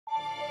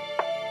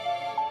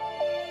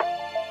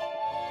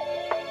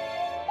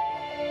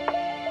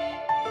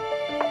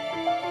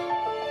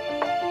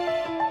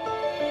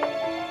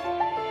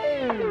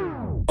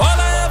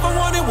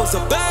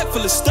was a bag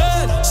full of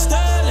sterling.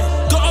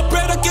 Got up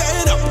bread, I'm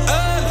getting up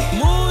early.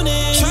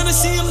 Morning, tryna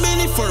see a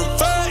million for a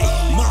 30.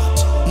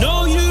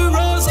 No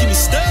euros, give me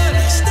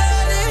sterling.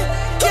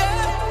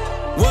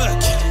 Yeah,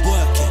 working.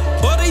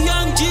 But the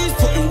young G's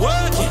putting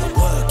work in.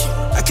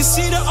 I can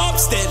see the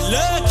ops, they're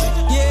lurking.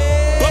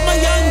 But my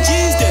young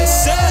G's, they're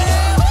certy.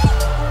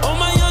 All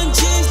my young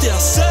G's, they're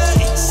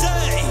certy.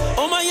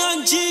 All my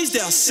young G's,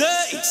 they're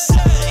certy.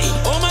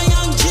 All my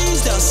young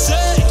G's, they're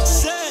certy.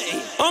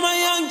 All my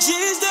young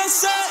G's, they're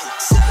certy.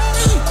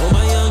 All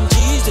my young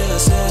G's, they're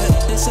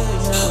certy.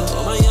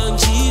 All my young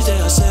G's,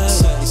 they're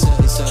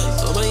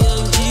certy. All my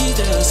young G's,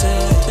 they're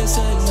certy.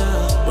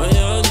 My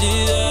young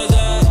G's, they're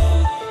certy.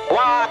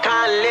 Walk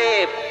and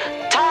live,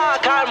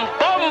 talk and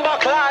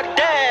bumbuckler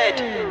dead.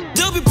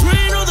 They'll be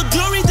praying all the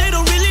glory they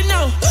don't really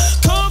know.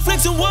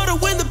 Cornflakes and water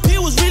when the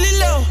peel was really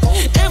low.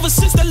 Ever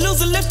since the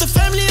loser left the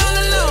family all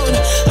alone,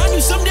 I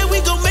knew someday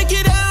we gon' make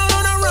it out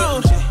on our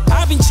own.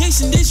 I've been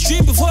chasing this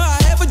dream before I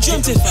ever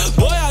dreamt it.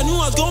 Boy, I knew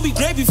I was gonna be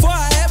great before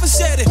I ever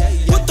said it.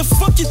 What the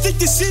fuck you think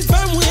this is,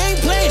 man? We ain't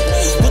playing.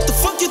 What the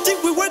fuck you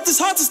think we work this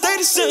hard to stay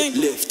the same?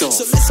 Lift off.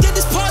 So let's get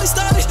this party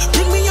started.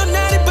 Bring me your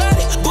naughty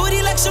body.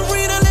 Booty like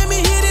Serena, let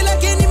me hit it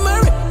like Andy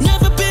Murray.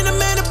 Never been a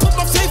man to put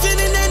my faith in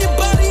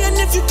anybody. And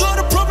if you got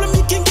a problem,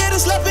 you can get a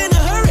slap in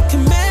a hurry.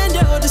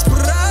 Commando,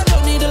 desperado,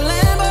 need a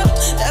Lambo.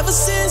 Ever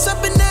since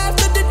I've been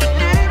after the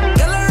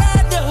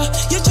Colorado,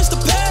 you're just a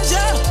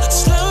pleasure.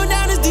 Slow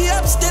down is the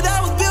opposite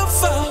I was built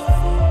for.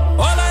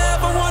 All I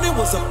ever wanted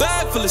was a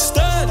bag full of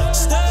sterling.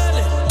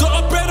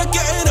 Got up bread, I'm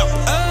getting up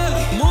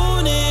early.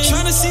 Morning,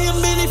 tryna see a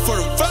million for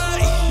a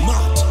 30.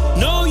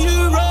 No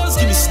euros,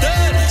 give me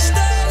sterling.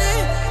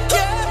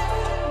 Yeah,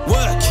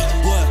 working.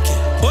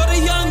 But the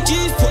young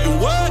G's putting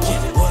work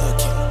in.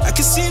 I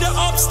can see the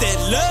ops, they're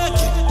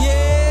lurking.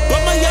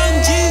 But my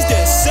young G's,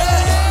 they're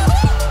certy.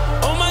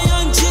 All my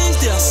young G's,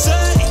 they're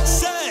certy.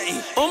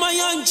 All my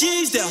young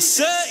G's, they're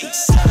certy.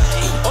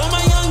 All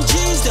my young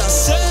G's, they're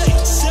certy.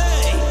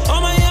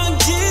 All my young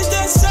G's,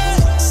 they're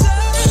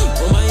certy.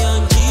 All my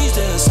young G's,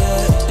 they're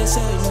certy.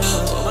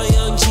 All my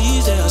young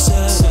G's, they're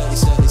certy.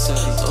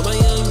 All my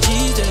young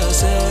G's, they're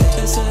certy.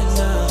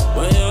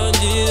 My young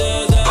G's, they're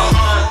certy.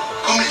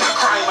 Commit a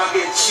crime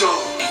against you,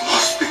 it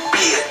must be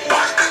paid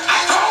back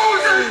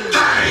 1,000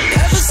 times.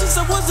 Ever since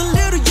I was a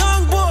little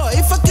young boy,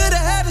 if I could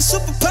have had a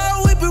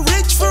superpower, we'd be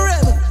rich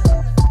forever.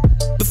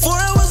 Before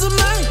I was a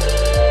man,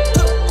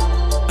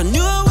 I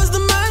knew I was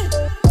the man.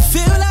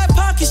 Feel like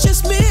pockets,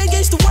 just me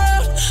against the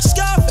world.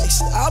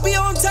 Scarface, I'll be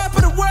on top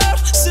of the world.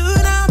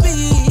 Soon I'll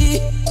be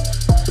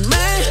the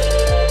man.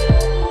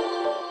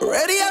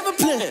 Already have a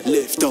plan.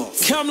 Lift off.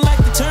 Come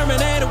like the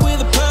Terminator with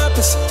a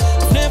purpose.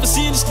 I've never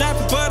seen a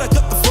sniper, but I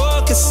got the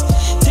focus.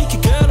 Take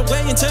your girl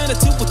away and turn her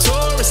to a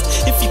tourist.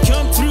 If you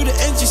come through the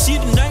ends, you see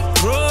the night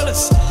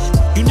crawlers.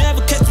 You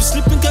never catch me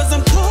slipping cause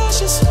I'm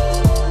cautious.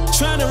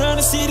 Trying to run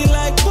the city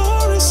like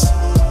Boris.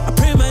 I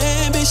pray my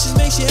ambitions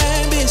makes you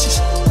ambitious.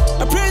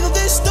 I pray that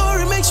this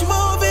story makes you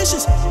more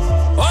vicious.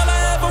 All I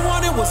ever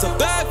wanted was a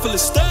bag full of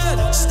sterling.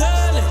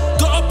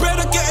 Got up bread,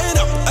 I'm getting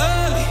up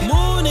early.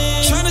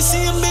 Morning, trying to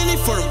see a million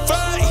for a 30.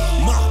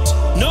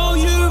 No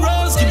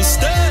euros, give me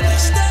sterling.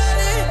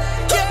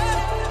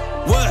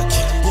 Yeah,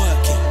 working.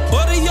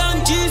 But the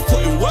young G's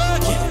putting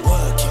work in.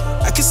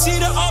 I can see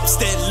the ops,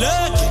 they're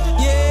lurking.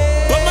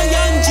 But my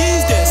young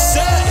G's, they're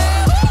certy.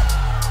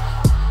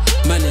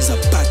 Man is a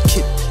bad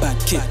kid.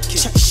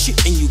 Chat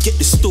shit and you get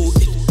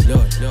distorted.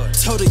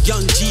 Tell the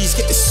young G's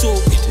get it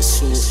sorted.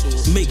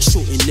 Make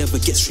sure it never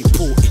gets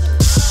reported.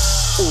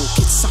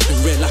 Orchid, something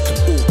rare like an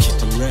orchid.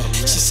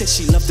 She said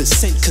she loved the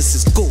scent cause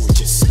it's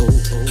gorgeous.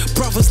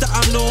 Brothers that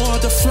I know are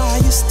the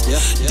flyest.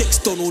 Dex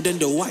Donald and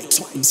the White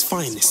Tottenham's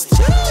finest.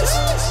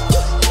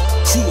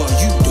 Who are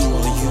you,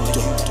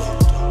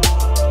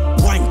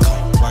 Wanker.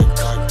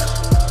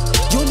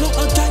 You're not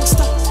a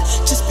gangster.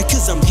 Just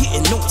because I'm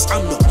hitting notes,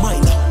 I'm not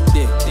minor.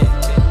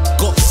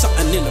 Got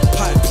something in the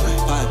pipeline.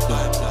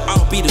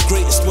 I'll be the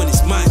greatest when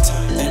it's my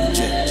time.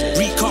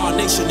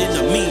 Reincarnation in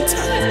the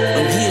meantime.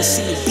 I'm here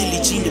singing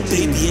Billie Jean, the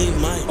baby ain't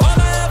mine. All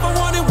I ever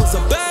wanted was a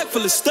bag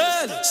full of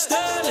sterling.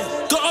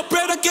 Got up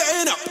bread, I'm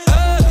getting up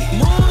early.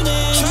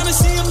 Morning, tryna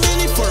see a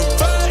million for a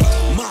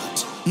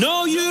 30.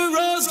 No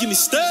euros, give me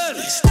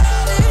sterling.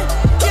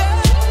 Yeah,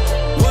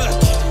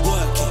 working.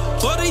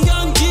 For the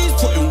young G's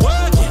putting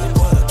work in.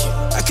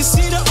 I can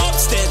see the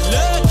ops, they're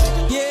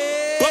lurking.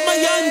 But my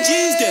young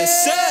G's, they're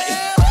certy.